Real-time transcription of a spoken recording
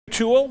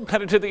tool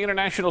headed to the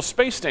International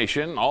Space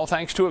Station, all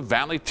thanks to a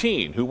Valley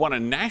teen who won a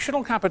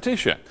national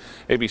competition.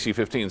 ABC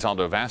 15's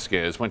Aldo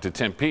Vasquez went to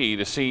Tempe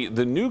to see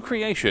the new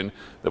creation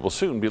that will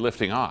soon be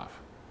lifting off.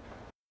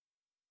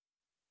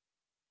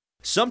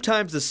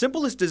 Sometimes the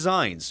simplest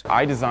designs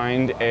I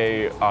designed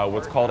a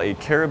what's called a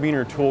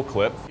carabiner tool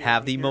clip.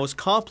 Have the most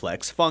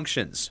complex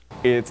functions.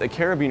 It's a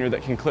carabiner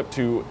that can clip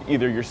to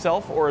either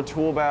yourself or a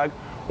tool bag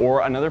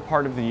or another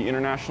part of the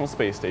International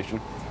Space Station,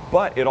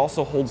 but it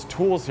also holds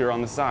tools here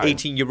on the side.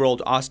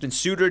 18-year-old Austin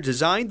Suter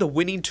designed the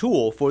winning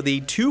tool for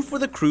the Two for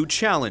the Crew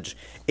Challenge,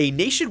 a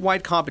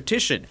nationwide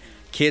competition.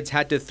 Kids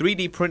had to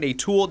 3D print a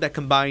tool that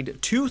combined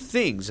two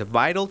things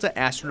vital to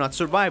astronaut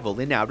survival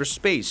in outer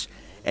space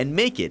and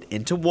make it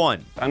into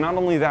one. And not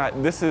only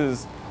that, this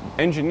is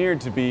engineered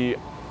to be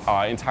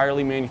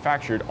entirely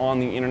manufactured on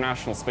the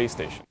International Space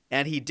Station.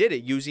 And he did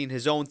it using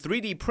his own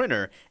 3D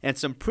printer and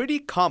some pretty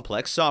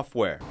complex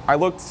software. I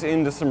looked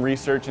into some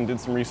research and did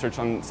some research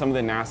on some of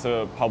the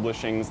NASA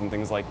publishings and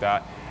things like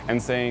that,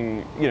 and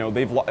saying, you know,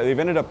 they've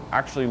ended up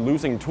actually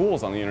losing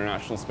tools on the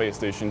International Space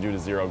Station due to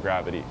zero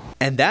gravity.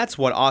 And that's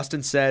what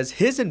Austin says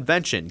his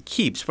invention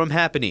keeps from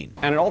happening.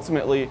 And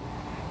ultimately,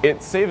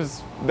 it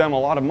saves them a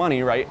lot of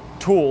money, right?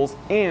 Tools,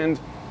 and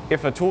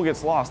if a tool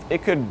gets lost,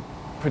 it could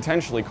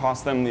potentially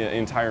cost them the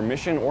entire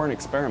mission or an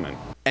experiment.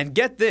 And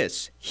get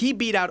this, he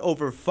beat out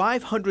over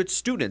 500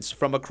 students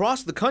from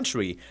across the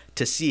country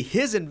to see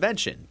his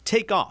invention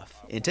take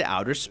off into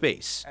outer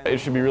space. It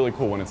should be really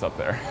cool when it's up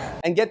there.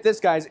 And get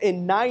this, guys,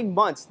 in 9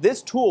 months,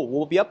 this tool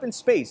will be up in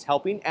space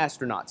helping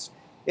astronauts.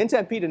 In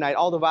Tempe tonight,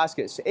 Aldo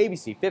Vasquez,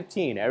 ABC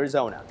 15,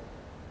 Arizona.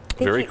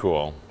 Very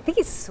cool. I think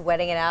he's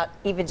sweating it out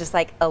even just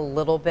like a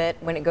little bit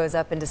when it goes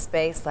up into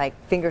space, like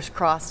fingers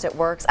crossed it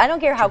works. I don't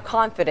care how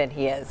confident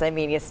he is. I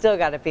mean, you still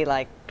got to be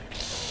like...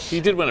 He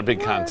did win a big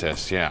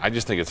contest, yeah. I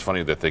just think it's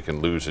funny that they can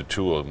lose a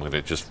tool when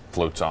it just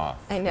floats off.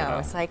 I know,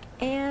 it's like,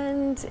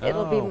 and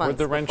it'll be months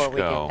the wrench before we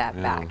go?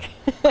 get that back.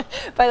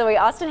 By the way,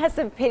 Austin has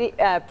some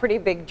pretty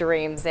big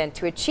dreams, and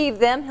to achieve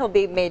them, he'll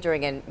be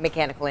majoring in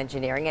mechanical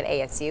engineering at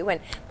ASU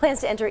and plans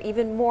to enter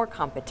even more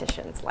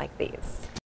competitions like these.